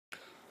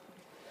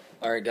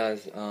Alright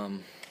guys,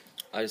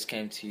 I just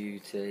came to you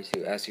today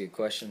to ask you a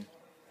question.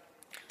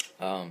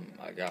 I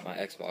got my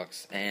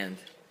Xbox and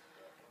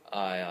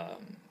I,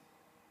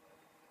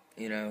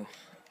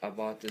 I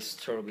bought this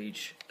Turtle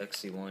Beach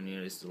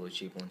xc1, this is a really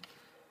cheap one,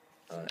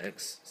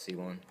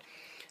 xc1,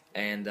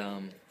 and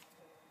I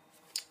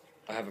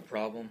have a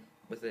problem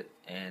with it,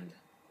 and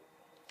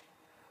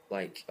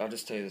I'll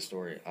just tell you the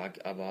story.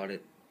 I bought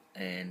it,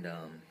 and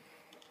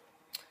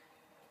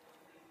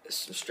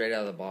straight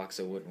out of the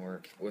box it wouldn't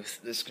work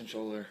with this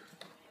controller.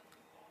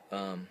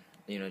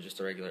 Just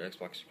a regular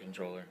Xbox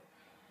controller.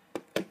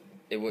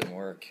 It wouldn't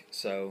work,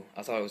 so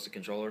I thought it was the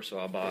controller, so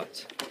I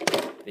bought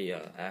the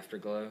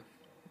Afterglow,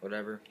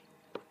 whatever,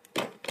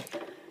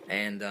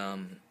 and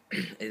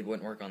it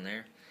wouldn't work on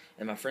there.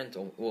 And my friend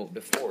told,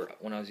 before,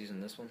 when I was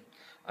using this one,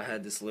 I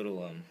had this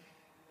little,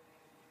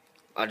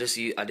 I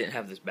didn't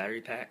have this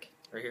battery pack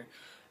right here.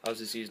 I was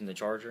just using the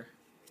charger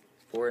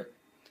for it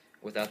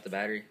without the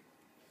battery,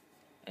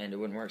 and it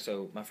wouldn't work.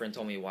 So my friend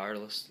told me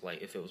wireless,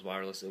 if it was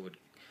wireless, it would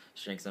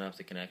strengthen up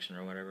the connection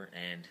or whatever.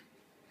 And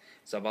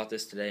so I bought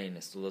this today, and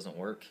it still doesn't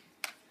work.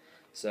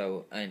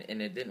 So and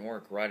it didn't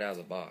work right out of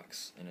the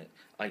box. And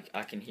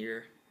I can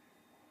hear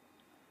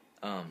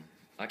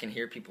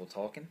people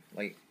talking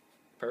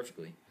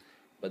perfectly,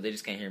 but they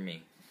just can't hear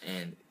me.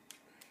 And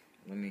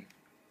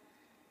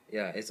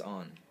it's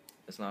on.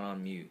 It's not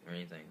on mute or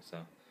anything.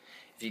 So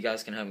if you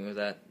guys can help me with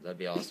that, that'd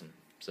be awesome.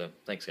 So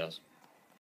thanks, guys.